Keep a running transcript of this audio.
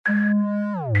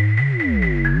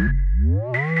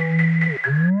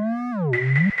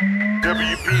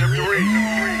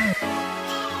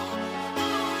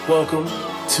Welcome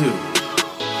to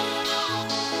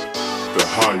The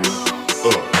Higher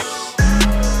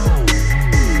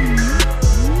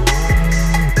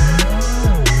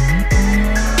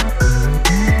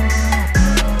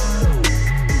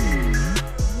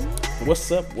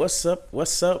Us.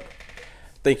 What's up?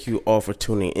 Thank you all for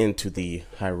tuning into the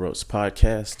Higher Us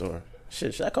podcast, or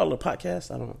should I call it a podcast?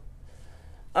 I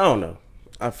don't know.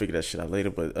 I'll figure that shit out later,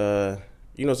 but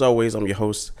as always, I'm your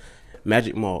host,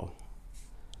 Magic Mall.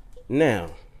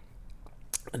 Now,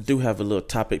 I do have a little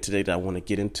topic today that I want to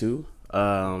get into.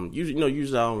 Usually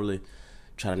I don't really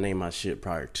try to name my shit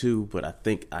prior to, but I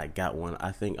think I got one.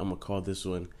 I think I'm gonna call this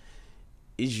one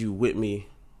 "Is You With Me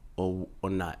or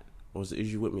Not?" Or is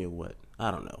you with me or what? I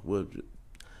don't know.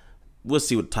 We'll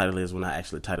see what the title is when I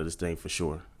actually title this thing for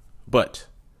sure. But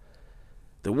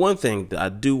the one thing that I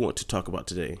do want to talk about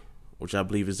today, which I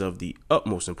believe is of the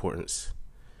utmost importance,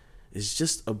 is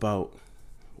just about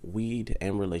weed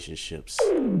and relationships.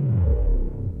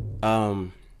 I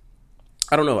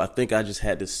don't know. I think I just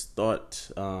had this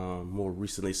thought more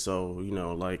recently. So,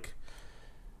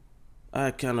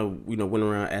 I kind of, went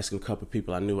around asking a couple of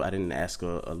people I knew. I didn't ask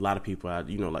a lot of people. Like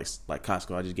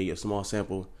Costco, I just gave you a small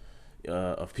sample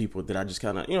of people that I just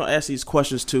kind of, asked these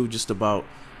questions to, just about,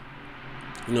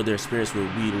 their experience with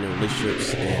weed in their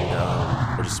relationships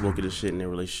and, or just smoking this shit in their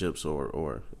relationships,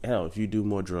 or hell, if you do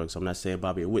more drugs. I'm not saying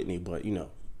Bobby or Whitney, but, you know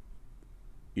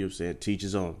what I'm saying? Teach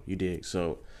his own. You dig?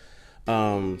 So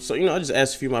I just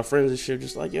asked a few of my friends and shit,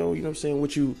 just like, yo,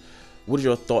 what are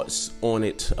your thoughts on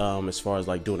it, as far as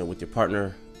like doing it with your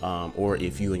partner, or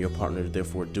if you and your partner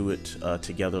therefore do it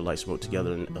together, like smoke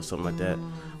together or something like that.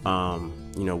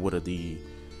 What are the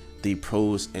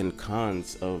pros and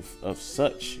cons of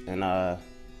such? And I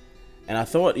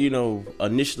thought,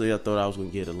 initially I thought I was gonna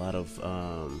get a lot of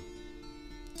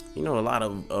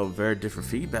very different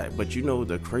feedback, but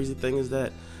the crazy thing is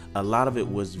that a lot of it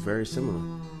was very similar.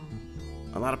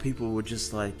 A lot of people were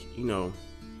just like,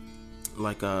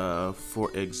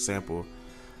 for example,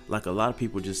 like a lot of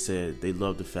people just said they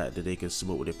love the fact that they can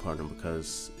smoke with their partner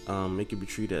because it can be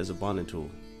treated as a bonding tool.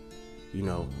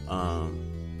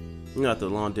 After a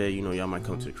long day, y'all might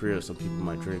come to the crib. Some people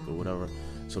might drink or whatever.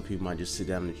 Some people might just sit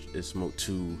down and smoke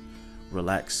to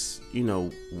relax,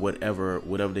 whatever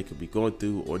they could be going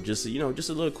through, or just a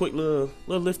little quick little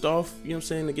lift off,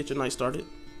 to get your night started.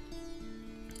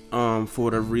 For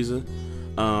whatever reason.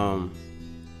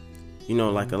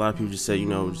 Like a lot of people just say,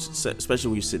 especially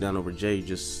when you sit down over Jay,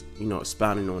 just,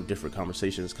 expounding on different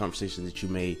conversations that you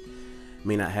may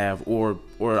not have, or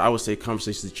I would say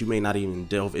conversations that you may not even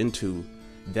delve into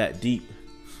that deep,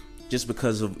 just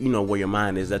because of, where your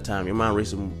mind is that time. Your mind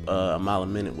racing a mile a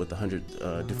minute with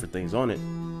 100 different things on it.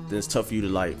 Then it's tough for you to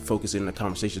like focus in the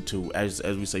conversation to, as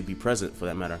we say, be present for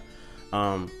that matter.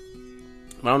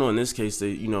 I don't know, in this case, a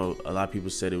lot of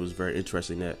people said it was very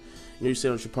interesting that, you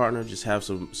sit with your partner, just have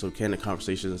some candid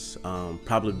conversations,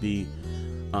 probably be,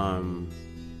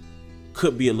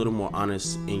 could be a little more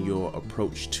honest in your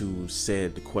approach to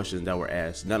said questions that were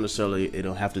asked. Not necessarily, it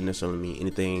don't have to necessarily mean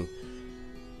anything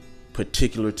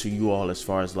particular to you all as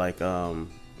far as like, oh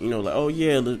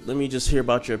yeah, let me just hear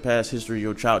about your past history,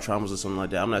 your child traumas or something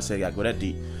like that. I'm not saying I go that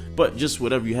deep, but just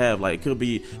whatever you have, like it could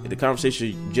be, the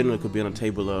conversation generally could be on the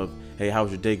table of, hey,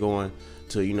 how's your day going?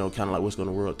 To, kind of like what's going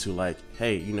on in the world, to like,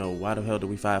 hey, why the hell do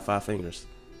we five fingers?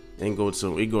 And go to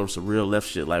some real left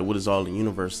shit, like what is all the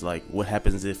universe, like what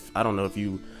happens if, I don't know, if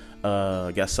you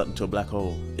got sucked into a black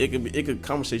hole.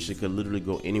 Conversation could literally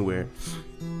go anywhere.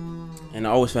 And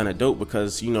I always found it dope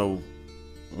because, when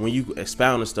you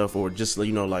expound on stuff, or just,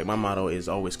 like my motto is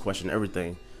always question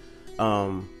everything.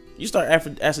 You start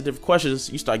asking different questions,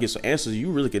 you start getting some answers, you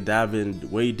really can dive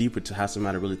in way deeper to how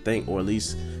somebody really think, or at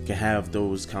least can have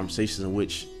those conversations in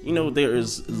which, there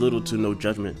is little to no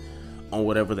judgment on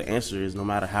whatever the answer is, no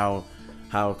matter how,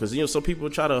 because, some people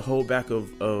try to hold back of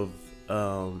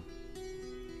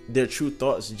their true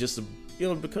thoughts just,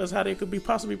 because how they could be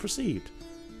possibly perceived.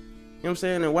 You know what I'm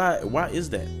saying? And why is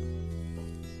that?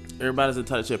 Everybody's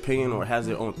entitled to their opinion or has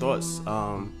their own thoughts,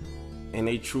 and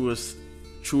they truest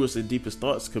and deepest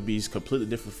thoughts could be completely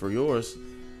different for yours.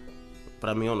 But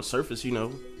I mean, on the surface, they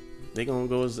gonna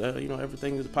go as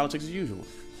everything is politics as usual.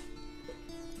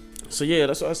 So yeah,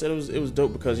 that's why I said it was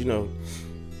dope, because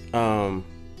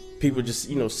people just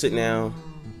sitting down,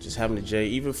 just having a J.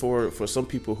 Even for some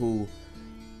people who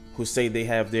say they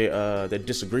have their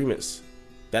disagreements,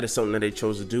 that is something that they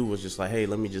chose to do, was just like, hey,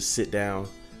 let me just sit down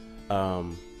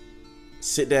and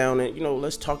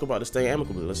let's talk about this thing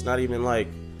amicably. Let's not even like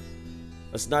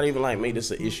make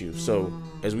this an issue. So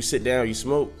as we sit down, you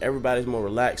smoke, everybody's more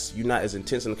relaxed. You're not as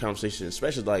intense in the conversation,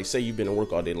 especially like say you've been to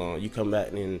work all day long. You come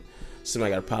back and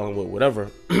somebody got a problem with whatever,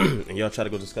 and y'all try to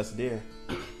go discuss it there,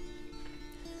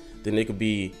 then it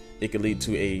could lead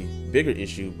to a bigger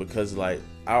issue, because like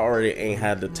I already ain't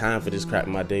had the time for this crap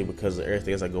in my day because of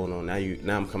everything else going on.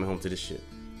 Now I'm coming home to this shit.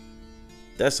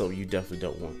 That's something you definitely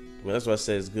don't want. But that's why I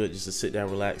said it's good just to sit down,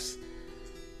 relax,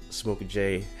 smoke a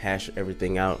J, hash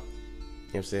everything out. You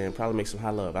know what I'm saying? Probably make some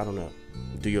high love. I don't know.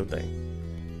 Do your thing.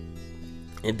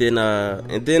 And then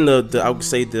I would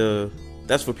say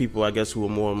that's for people, I guess, who are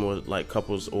more and more like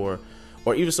couples, or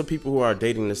even some people who are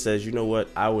dating that says, you know what,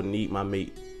 I would need my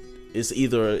mate.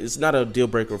 It's not a deal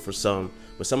breaker for some,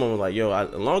 but some of them are like, yo,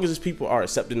 as long as these people are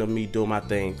accepting of me doing my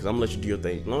thing, because I'm gonna let you do your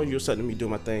thing. As long as you're accepting me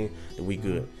doing my thing, then we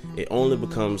good. It only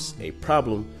becomes a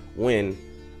problem when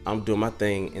I'm doing my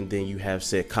thing and then you have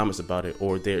said comments about it,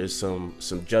 or there is some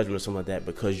judgment or something like that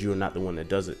because you're not the one that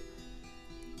does it.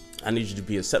 I need you to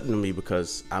be accepting of me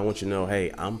because I want you to know,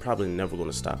 hey, I'm probably never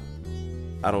going to stop.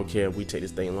 I don't care if we take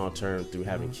this thing long term through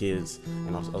having kids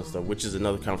and all this other stuff, which is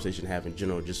another conversation to have in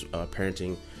general, just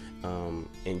parenting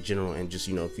in general, and just,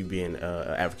 you know, if you being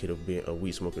an advocate of being a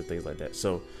weed smoker, things like that.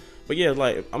 So, but yeah,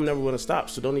 like, I'm never going to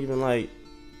stop. So don't even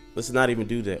let's not even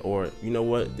do that. Or, you know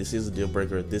what, this is a deal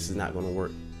breaker. This is not going to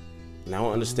work. And I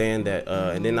don't understand that.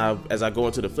 And then as I go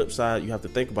into the flip side, you have to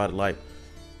think about it like,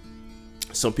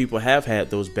 some people have had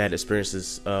those bad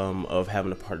experiences of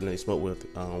having a partner they smoke with,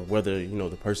 whether, you know,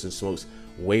 the person smokes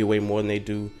way more than they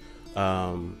do.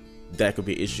 That could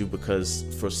be an issue, because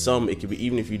for some it could be,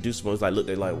 even if you do smoke, it's like, look,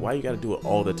 they're like, why you got to do it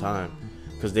all the time?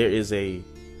 Because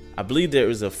I believe there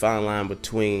is a fine line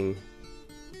between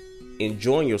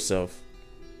enjoying yourself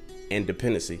and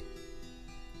dependency.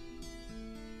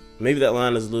 Maybe that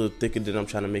line is a little thicker than I'm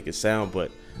trying to make it sound,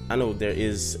 but I know there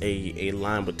is a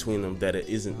line between them that it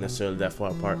isn't necessarily that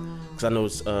far apart. Because I know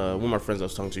one of my friends I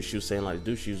was talking to, she was saying like,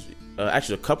 dude,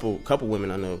 actually a couple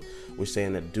women I know were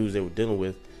saying that the dudes they were dealing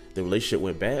with, the relationship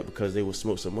went bad because they would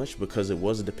smoke so much, because it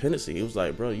was a dependency. It was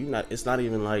like, bro, it's not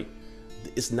even like,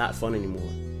 it's not fun anymore.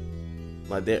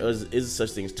 Like, there is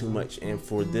such thing as too much, and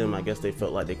for them, I guess they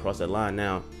felt like they crossed that line.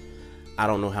 Now, I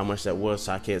don't know how much that was,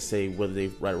 so I can't say whether they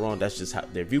right or wrong. That's just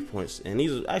their viewpoints. And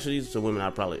these are some women I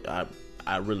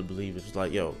really believe it's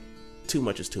like, yo, too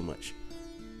much is too much,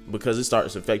 because it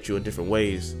starts to affect you in different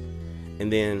ways. And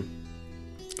then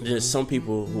there's some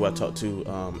people who I talked to,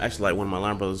 actually like one of my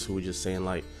line brothers, who were just saying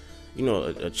like, you know,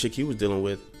 a chick he was dealing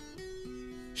with,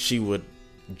 she would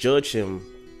judge him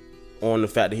on the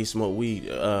fact that he smoked weed,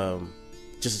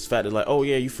 just as fact that like, oh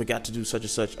yeah, you forgot to do such and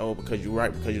such, oh because you're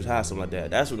right, because you're high, something like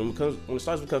that. That's when it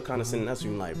starts to become condescending. That's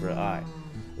when you're like, bro, all right,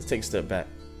 let's take a step back.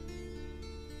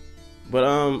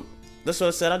 But that's what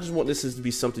I said. I just want this to be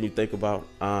something you think about.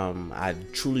 I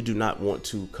truly do not want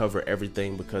to cover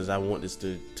everything, because I want this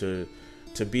to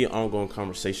be an ongoing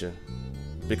conversation,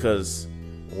 because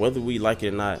whether we like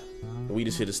it or not, we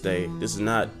just here to stay. This is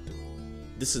not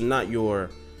your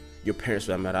parents,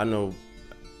 for that matter. I know,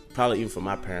 probably even for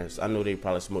my parents, I know they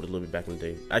probably smoked a little bit back in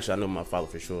the day. Actually, I know my father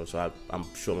for sure, so I'm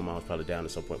sure my mom was probably down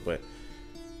at some point. But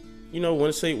you know,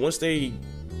 once they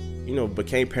you know,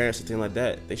 became parents and things like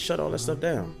that, they shut all that stuff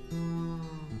down.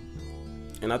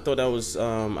 And I thought that was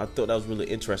really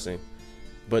interesting.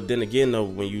 But then again, though,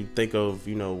 when you think of,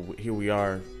 you know, here we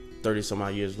are 40 some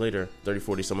odd years later, the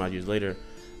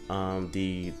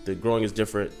growing is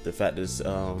different. The fact is,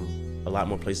 a lot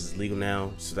more places legal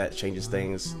now, so that changes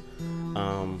things.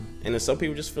 And then some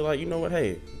people just feel like, you know what,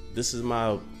 hey, this is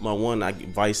my one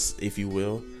advice, if you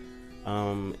will,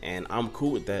 and I'm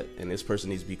cool with that, and this person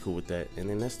needs to be cool with that, and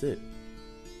then that's it.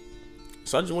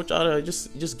 So I just want y'all to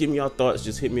just give me y'all thoughts.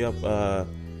 Just hit me up, hit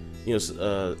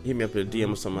me up in a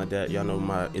DM or something like that. Y'all know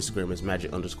my Instagram is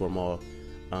magic_mall.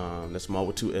 That's Mall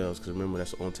with 2 L's, because remember, that's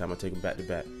the only time I take them back to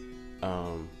back.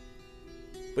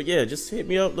 But yeah, just hit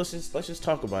me up. Let's just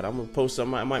talk about it. I'm gonna post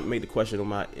something. I might make the question on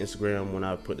my Instagram when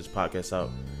I put this podcast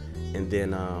out, and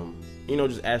then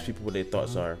just ask people what their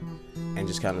thoughts are, and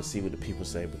just kind of see what the people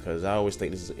say, because I always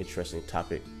think this is an interesting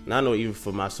topic. And I know even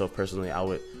for myself personally, I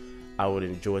would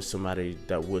enjoy somebody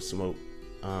that would smoke,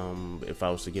 if I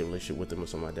was to get in a relationship with them or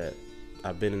something like that.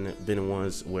 I've been in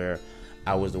ones where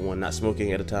I was the one not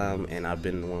smoking at a time, and I've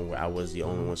been in one where I was the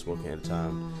only one smoking at a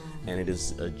time, and it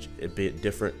is a bit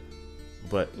different.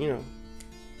 But, you know,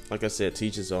 like I said, to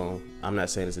each his own. I'm not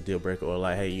saying it's a deal breaker or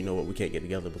like, hey, you know what, we can't get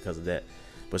together because of that.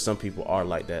 But some people are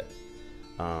like that.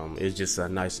 It's just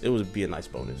it would be a nice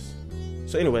bonus.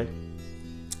 So anyway,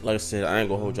 like I said, I ain't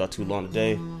gonna hold y'all too long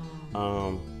today.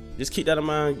 Just keep that in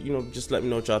mind, you know, just let me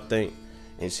know what y'all think,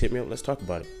 and just hit me up, let's talk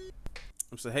about it.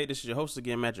 So hey, this is your host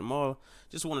again, Magic Mall.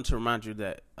 Just wanted to remind you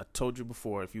that I told you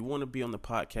before, if you want to be on the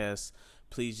podcast,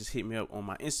 please just hit me up on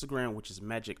my Instagram, which is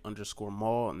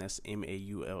magic_mall, and that's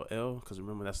MAULL, because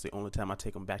remember, that's the only time I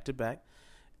take them back to back.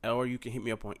 Or you can hit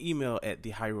me up on email at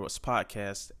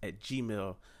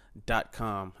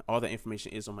thehigherroadspodcast@gmail.com. All that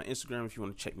information is on my Instagram if you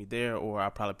want to check me there, or I'll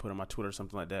probably put it on my Twitter or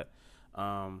something like that.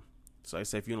 So like I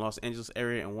said, if you're in Los Angeles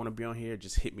area and want to be on here,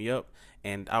 just hit me up,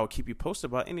 and I will keep you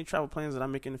posted about any travel plans that I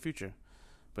make in the future.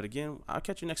 But again, I'll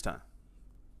catch you next time.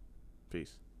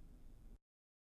 Peace.